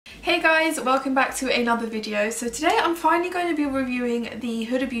Hey guys, welcome back to another video. So today I'm finally going to be reviewing the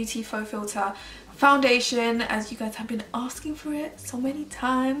Huda Beauty Faux Filter foundation, as you guys have been asking for it so many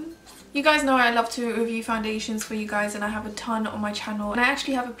times. You guys know I love to review foundations for you guys, and I have a ton on my channel, and I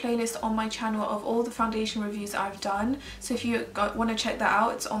actually have a playlist on my channel of all the foundation reviews I've done, so if you want to check that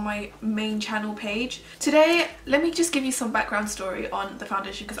out, it's on my main channel page. Today, let me just give you some background story on the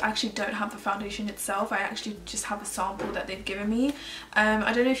foundation, because I actually don't have the foundation itself. I actually just have a sample that they've given me.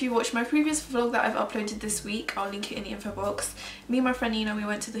 I don't know if you watched my previous vlog that I've uploaded this week, I'll link it in the info box. Me and my friend Nina, we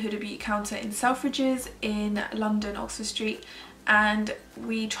went to the Huda Beauty counter in Selfridges in London, Oxford Street, and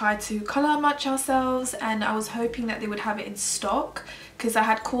we tried to colour match ourselves, and I was hoping that they would have it in stock, because I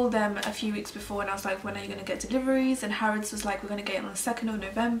had called them a few weeks before and I was like, when are you going to get deliveries? And Harrods was like, we're going to get it on the 2nd of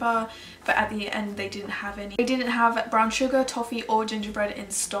November, but at the end they didn't have any. They didn't have brown sugar, toffee or gingerbread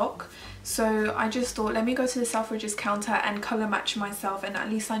in stock, so I just thought, let me go to the Selfridges counter and colour match myself, and at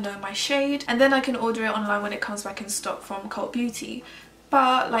least I know my shade, and then I can order it online when it comes back in stock from Cult Beauty.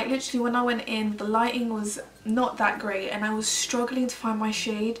 But like literally when I went in, the lighting was not that great and I was struggling to find my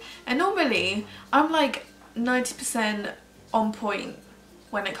shade, and normally I'm like 90% on point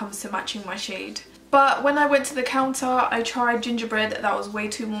when it comes to matching my shade. But when I went to the counter, I tried gingerbread, that was way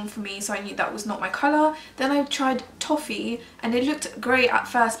too warm for me, so I knew that was not my colour. Then I tried toffee and it looked great at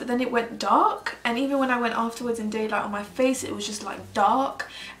first, but then it went dark, and even when I went afterwards in daylight on my face, it was just like dark.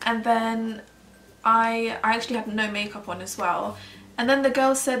 And then I actually had no makeup on as well. And then the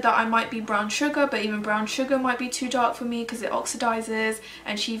girl said that I might be brown sugar, but even brown sugar might be too dark for me because it oxidizes,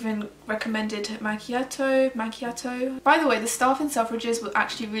 and she even recommended macchiato. By the way, the staff in Selfridges were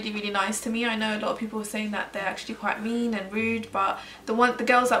actually really nice to me. I know a lot of people were saying that they're actually quite mean and rude, but the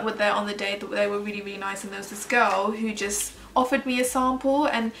girls that were there on the day, they were really nice. And there was this girl who just offered me a sample,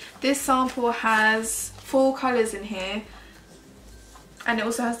 and this sample has 4 colours in here, and it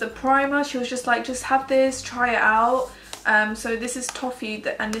also has the primer. She was just like, just have this, try it out. So this is toffee,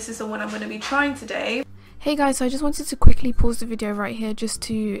 and this is the one I'm going to be trying today. Hey guys, so I just wanted to quickly pause the video right here just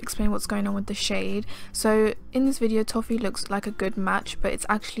to explain what's going on with the shade. So in this video, toffee looks like a good match, but it's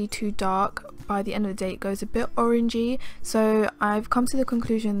actually too dark. By the end of the day it goes a bit orangey, so I've come to the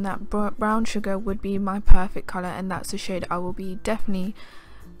conclusion that brown sugar would be my perfect colour, and that's the shade I will be definitely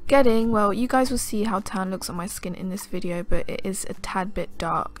getting. Well, you guys will see how tan looks on my skin in this video, but it is a tad bit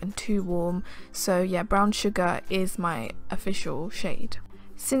dark and too warm, so yeah, brown sugar is my official shade.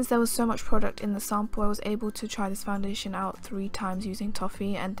 Since there was so much product in the sample, I was able to try this foundation out 3 times using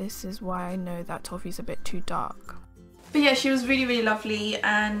toffee, and this is why I know that toffee is a bit too dark. But yeah, she was really lovely,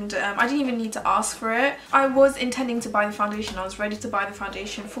 and I didn't even need to ask for it. I was intending to buy the foundation. I was ready to buy the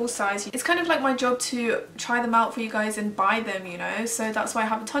foundation full size. It's kind of like my job to try them out for you guys and buy them, you know, so that's why I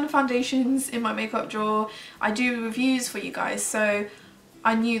have a ton of foundations in my makeup drawer. I do reviews for you guys, so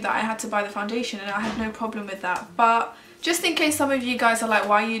I knew that I had to buy the foundation, and I had no problem with that. But just in case some of you guys are like,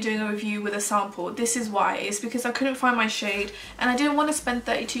 why are you doing a review with a sample? This is why. It's because I couldn't find my shade, and I didn't want to spend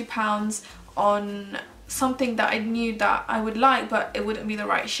 £32 on something that I knew that I would like, but it wouldn't be the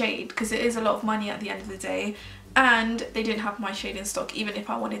right shade, because it is a lot of money at the end of the day, and they didn't have my shade in stock even if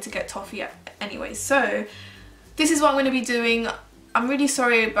I wanted to get toffee anyway. So this is what I'm going to be doing. I'm really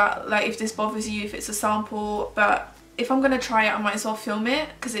sorry about like if this bothers you, if it's a sample, but if I'm going to try it, I might as well film it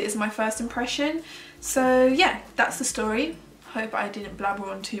because it is my first impression. So yeah, that's the story. Hope I didn't blabber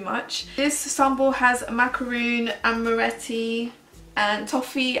on too much. This sample has macaroon, amaretti and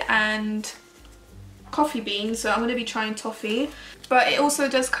toffee and coffee bean, so I'm going to be trying toffee. But it also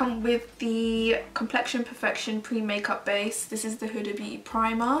does come with the Complexion Perfection pre-makeup base. This is the Huda Beauty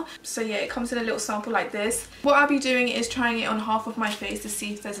primer. So yeah, it comes in a little sample like this. What I'll be doing is trying it on half of my face to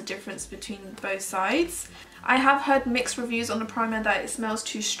see if there's a difference between both sides. I have heard mixed reviews on the primer that it smells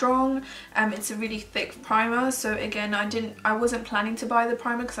too strong. It's a really thick primer, so again I wasn't planning to buy the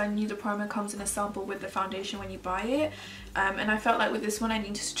primer because I knew the primer comes in a sample with the foundation when you buy it, and I felt like with this one I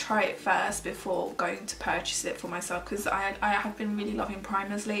needed to try it first before going to purchase it for myself, because I have been really loving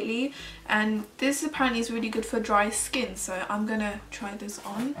primers lately, and this apparently is really good for dry skin, so I'm gonna try this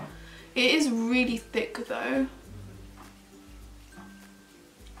on. It is really thick though.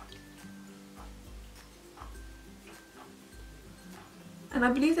 And I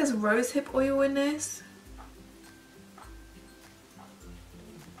believe there's rosehip oil in this.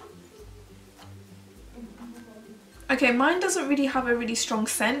 Okay, mine doesn't really have a really strong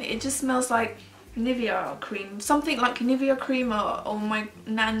scent. It just smells like Nivea cream. Something like Nivea cream or my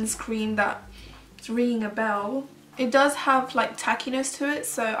Nan's cream that's ringing a bell. It does have like tackiness to it,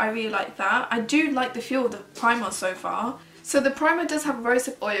 so I really like that. I do like the feel of the primer so far. So the primer does have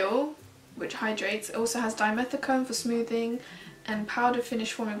rosehip oil, which hydrates. It also has dimethicone for smoothing, and powder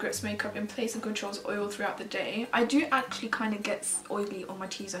finish forming grips makeup in place and controls oil throughout the day. I do actually kind of get oily on my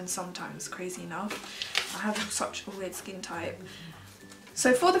T-zone sometimes, crazy enough. I have such a weird skin type.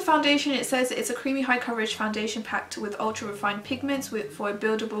 So for the foundation, it says it's a creamy high coverage foundation packed with ultra refined pigments for a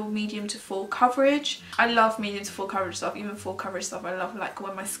buildable medium to full coverage. I love medium to full coverage stuff, even full coverage stuff. I love like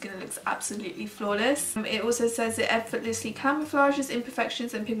when my skin looks absolutely flawless. It also says it effortlessly camouflages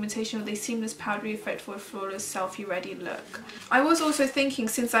imperfections and pigmentation with a seamless powdery effect for a flawless selfie ready look. I was also thinking,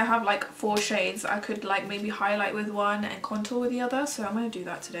 since I have like 4 shades, I could like maybe highlight with one and contour with the other, so I'm going to do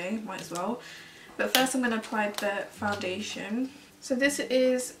that today, might as well. But first I'm going to apply the foundation. So this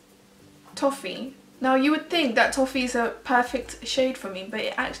is Toffee. Now you would think that Toffee is a perfect shade for me, but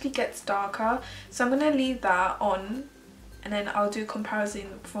it actually gets darker. So I'm going to leave that on and then I'll do a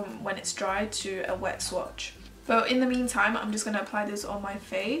comparison from when it's dry to a wet swatch. But in the meantime, I'm just going to apply this on my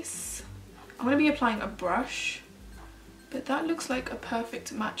face. I'm going to be applying a brush, but that looks like a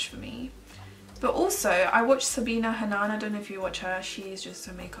perfect match for me. But also, I watched Sabina Hanan, I don't know if you watch her,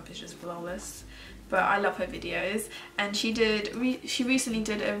 her makeup is just flawless. But I love her videos, and she recently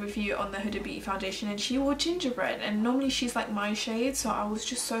did a review on the Huda Beauty foundation, and she wore gingerbread, and normally she's like my shade, so I was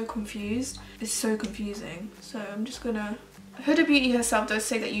just so confused. It's so confusing. So I'm just gonna... Huda Beauty herself does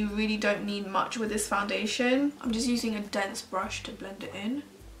say that you really don't need much with this foundation. I'm just using a dense brush to blend it in.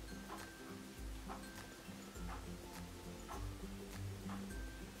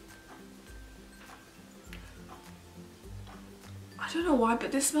 I don't know why,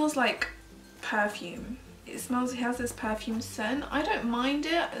 but this smells like perfume. It has this perfume scent. I don't mind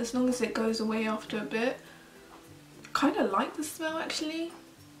it as long as it goes away after a bit. I kind of like the smell actually.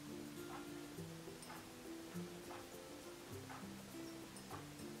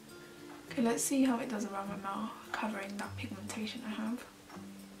 Okay, let's see how it does around my mouth, covering that pigmentation I have.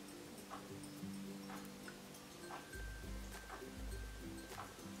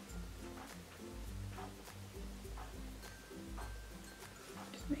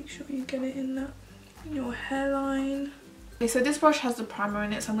 Make sure you get it in your hairline. Okay, so this brush has the primer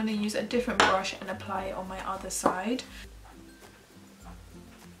in it, so I'm going to use a different brush and apply it on my other side.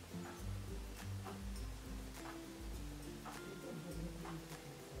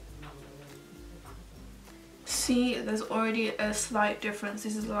 See, there's already a slight difference.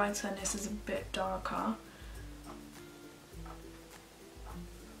 This is lighter and this is a bit darker.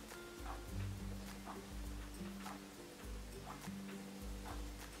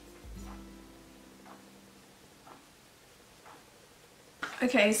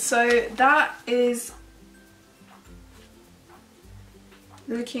 Okay, so that is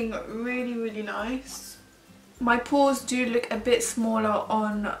looking really, really nice. My pores do look a bit smaller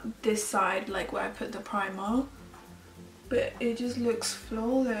on this side, like where I put the primer, but it just looks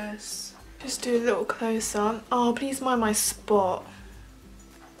flawless. Just do a little close up. Oh, please mind my spot.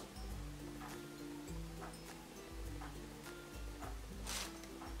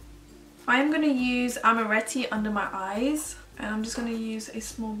 I'm going to use Amaretti under my eyes. And I'm just going to use a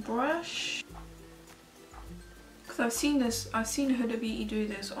small brush, because I've seen Huda Beauty do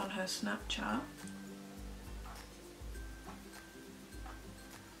this on her Snapchat.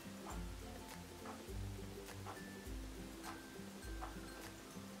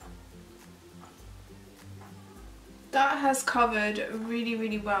 That has covered really,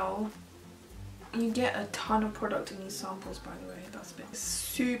 really well. You get a ton of product in these samples, by the way. That's a bit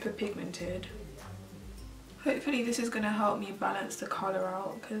super pigmented. Hopefully this is going to help me balance the colour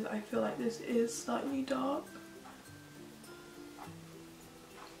out, because I feel like this is slightly dark.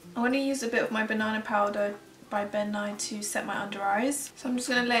 I'm going to use a bit of my banana powder by Ben Nye to set my under eyes. So I'm just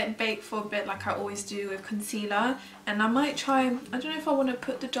going to let it bake for a bit like I always do with concealer. And I might try, I don't know if I want to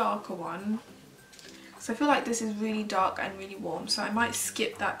put the darker one, so I feel like this is really dark and really warm, so I might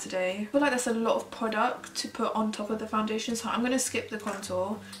skip that today. I feel like that's a lot of product to put on top of the foundation, so I'm going to skip the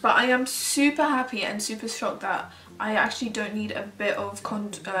contour. But I am super happy and super shocked that I actually don't need a bit of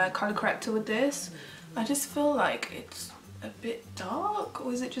colour corrector with this. I just feel like it's a bit dark,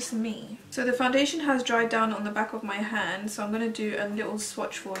 or is it just me? So the foundation has dried down on the back of my hand, so I'm going to do a little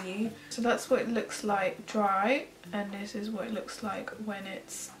swatch for you. So that's what it looks like dry, and this is what it looks like when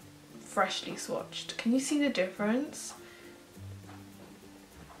it's freshly swatched. Can you see the difference?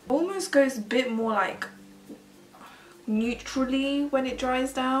 Almost goes a bit more like neutrally when it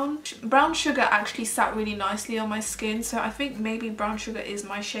dries down. Brown sugar actually sat really nicely on my skin, so I think maybe brown sugar is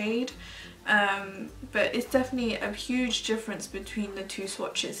my shade, but it's definitely a huge difference between the two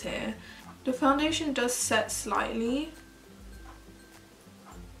swatches here. The foundation does set slightly,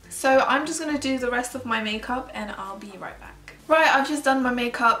 so I'm just going to do the rest of my makeup and I'll be right back. Right, I've just done my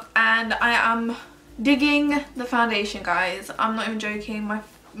makeup and I am Digging the foundation, guys. I'm not even joking.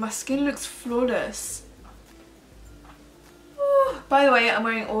 My skin looks flawless. By the way, I'm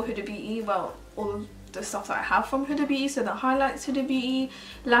wearing all Huda Beauty. Well, all the stuff that I have from Huda Beauty. So the highlights Huda Beauty,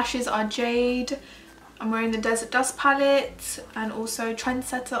 lashes are Jade. I'm wearing the Desert Dust palette and also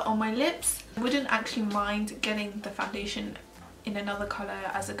Trendsetter on my lips. I wouldn't actually mind getting the foundation in another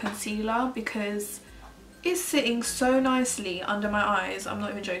colour as a concealer because it's sitting so nicely under my eyes. I'm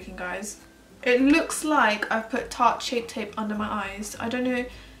not even joking, guys. It looks like I've put Tarte Shape Tape under my eyes. I don't know.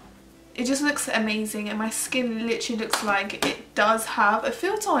 It just looks amazing, and my skin literally looks like it does have a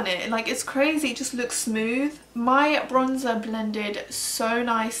filter on it. Like, it's crazy. It just looks smooth. My bronzer blended so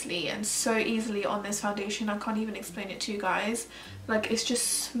nicely and so easily on this foundation. I can't even explain it to you guys. Like, it's just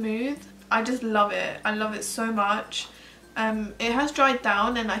smooth. I just love it. I love it so much. It has dried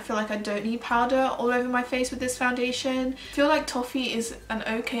down and I feel like I don't need powder all over my face with this foundation. I feel like Toffee is an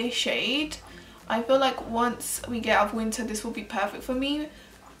okay shade. I feel like once we get out of winter, this will be perfect for me.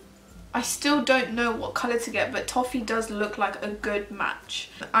 I still don't know what colour to get, but Toffee does look like a good match.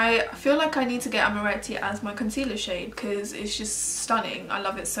 I feel like I need to get Amaretti as my concealer shade because it's just stunning. I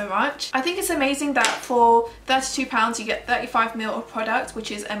love it so much. I think it's amazing that for £32 you get 35ml of product,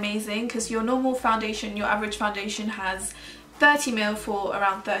 which is amazing because your normal foundation, your average foundation has 30ml for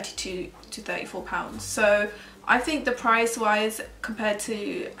around £32 to £34. So I think the price wise compared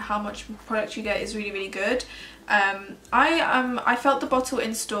to how much product you get is really, really good. I felt the bottle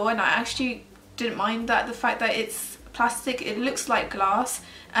in store and I actually didn't mind that, the fact that it's plastic. It looks like glass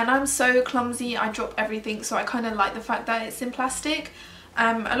and I'm so clumsy, I drop everything, so I kind of like the fact that it's in plastic.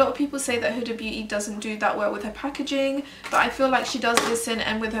 A lot of people say that Huda Beauty doesn't do that well with her packaging, but I feel like she does listen,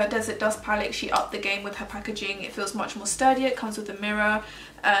 and with her Desert Dust palette she upped the game with her packaging. It feels much more sturdier, it comes with a mirror,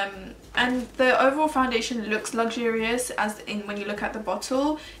 and the overall foundation looks luxurious as in when you look at the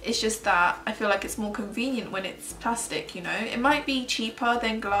bottle. It's just that I feel like it's more convenient when it's plastic, you know. It might be cheaper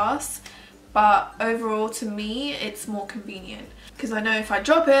than glass, but overall to me it's more convenient because I know if I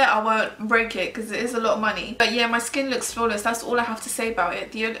drop it I won't break it because it is a lot of money. But yeah, my skin looks flawless. That's all I have to say about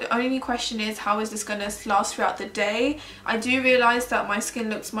it. The only question is, how is this going to last throughout the day? I do realise that my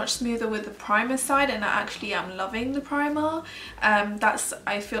skin looks much smoother with the primer side, and I actually am loving the primer.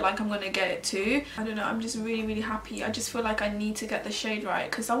 I feel like I'm going to get it too. I don't know, I'm just really, really happy. I just feel like I need to get the shade right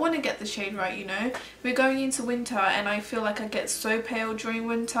because I want to get the shade right, you know. We're going into winter and I feel like I get so pale during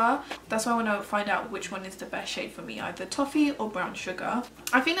winter. That's why I want to find out which one is the best shade for me, either Toffee or Brown Sugar.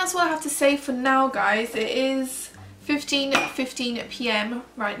 I think that's all I have to say for now, guys. It is 15 p.m.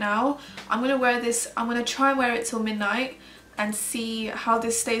 right now. I'm going to wear this. I'm going to try and wear it till midnight and see how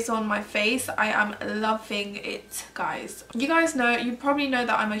this stays on my face. I am loving it, guys. You guys know, you probably know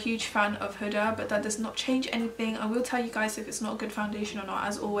that I'm a huge fan of Huda, but that does not change anything. I will tell you guys if it's not a good foundation or not,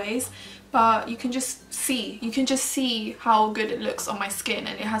 as always, but you can just see how good it looks on my skin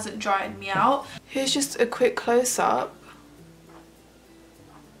and it hasn't dried me out. Here's just a quick close-up.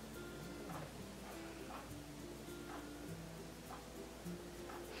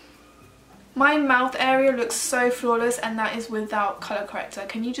 My mouth area looks so flawless, and that is without colour corrector.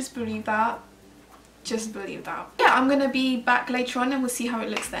 Can you just believe that? Just believe that. Yeah, I'm gonna be back later on and we'll see how it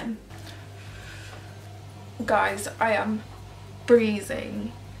looks then. Guys, I am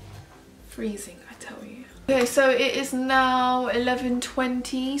freezing. Freezing, I tell you. Okay, so it is now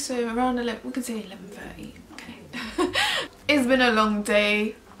 11:20, so around 11, we can say 11:30. Okay. It's been a long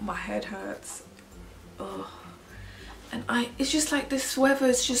day. My head hurts. Ugh. And it's just like this weather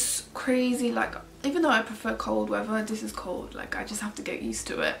is just crazy. Like, even though I prefer cold weather, this is cold. Like, I just have to get used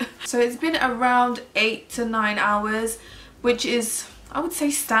to it. So it's been around 8 to 9 hours, which is, I would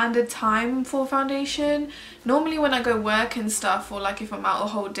say, standard time for foundation. Normally when I go work and stuff, or like if I'm out a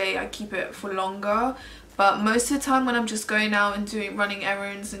whole day, I keep it for longer. But most of the time when I'm just going out and running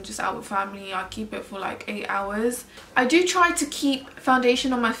errands and just out with family, I keep it for like 8 hours. I do try to keep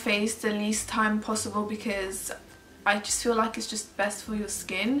foundation on my face the least time possible because I just feel like it's just best for your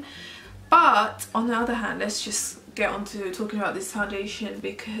skin. But on the other hand, let's just get on to talking about this foundation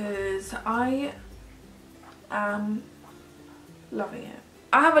because I am loving it.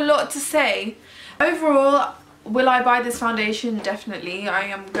 I have a lot to say. Overall, will I buy this foundation? Definitely. I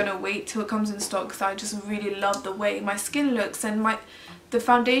am gonna wait till it comes in stock because I just really love the way my skin looks, and the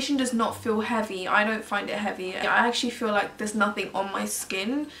foundation does not feel heavy. I don't find it heavy. I actually feel like there's nothing on my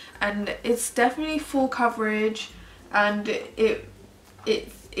skin, and it's definitely full coverage, and it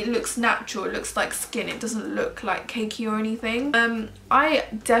looks natural. It looks like skin. It doesn't look like cakey or anything. I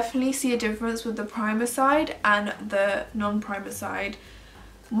definitely see a difference with the primer side and the non-primer side.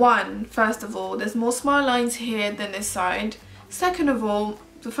 First of all, there's more smile lines here than this side. Second of all,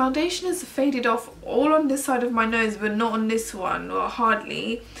 The foundation is faded off all on this side of my nose, but not on this one, or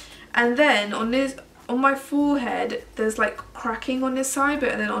hardly. And then on my forehead, there's like cracking on this side,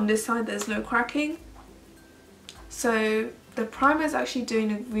 but then on this side there's no cracking. So the primer is actually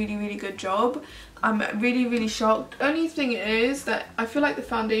doing a really good job. I'm really shocked. Only thing is that I feel like the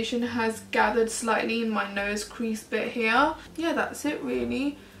foundation has gathered slightly in my nose crease bit here. Yeah, that's it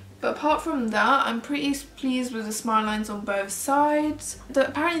really. But apart from that, I'm pretty pleased with the smile lines on both sides.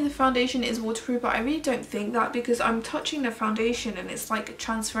 Apparently the foundation is waterproof, but I really don't think that, because I'm touching the foundation and it's like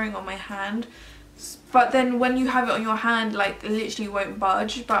transferring on my hand. But then when you have it on your hand, like it literally won't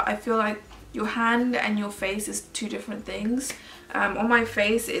budge. But I feel like your hand and your face is two different things. On my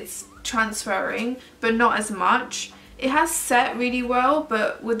face it's transferring, but not as much. It has set really well,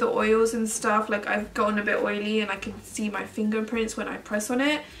 but with the oils and stuff, like I've gotten a bit oily and I can see my fingerprints when I press on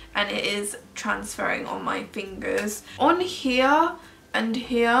it, and it is transferring on my fingers. On here and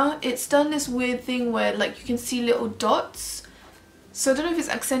here, it's done this weird thing where like you can see little dots. So I don't know if it's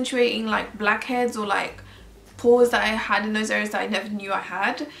accentuating like blackheads or like pores that I had in those areas that I never knew I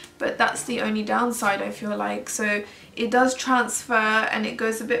had, but that's the only downside, I feel like. So it does transfer and it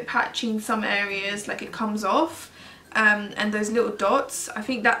goes a bit patchy in some areas, like it comes off. And those little dots, I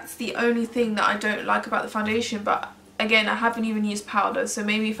think that's the only thing that I don't like about the foundation. But again, I haven't even used powder, so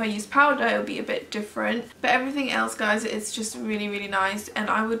maybe if I use powder it'll be a bit different. But everything else, guys, it's just really nice, and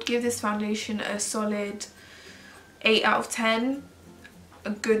I would give this foundation a solid 8 out of 10. A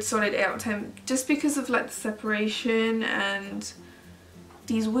good solid 8 out of 10, just because of like the separation and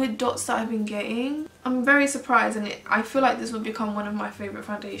these weird dots that I've been getting. I'm very surprised, and I feel like this will become one of my favourite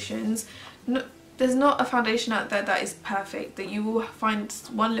foundations. There's not a foundation out there that is perfect, that you will find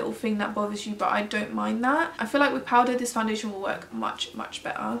one little thing that bothers you, but I don't mind that. I feel like with powder this foundation will work much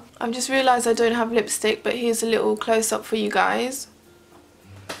better. I've just realised I don't have lipstick, but here's a little close-up for you guys.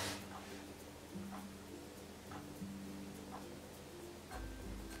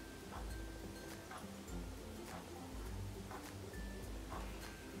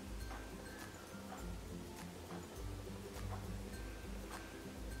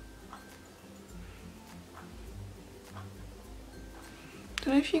 I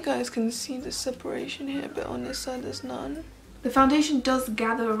don't know if you guys can see the separation here, but on this side there's none. The foundation does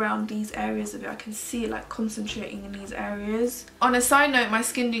gather around these areas of it. I can see it like concentrating in these areas. On a side note, my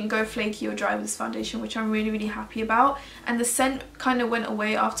skin didn't go flaky or dry with this foundation, which I'm really happy about. And the scent kind of went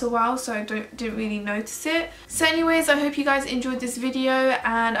away after a while, so I didn't really notice it. So anyways, I hope you guys enjoyed this video,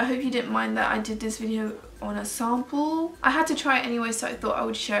 and I hope you didn't mind that I did this video on a sample. I had to try it anyway, so I thought I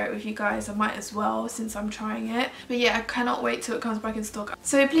would share it with you guys. I might as well, since I'm trying it. But yeah, I cannot wait till it comes back in stock.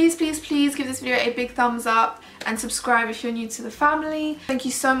 So please give this video a big thumbs up and subscribe if you're new to the family. Thank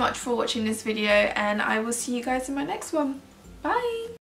you so much for watching this video, and I will see you guys in my next one. Bye!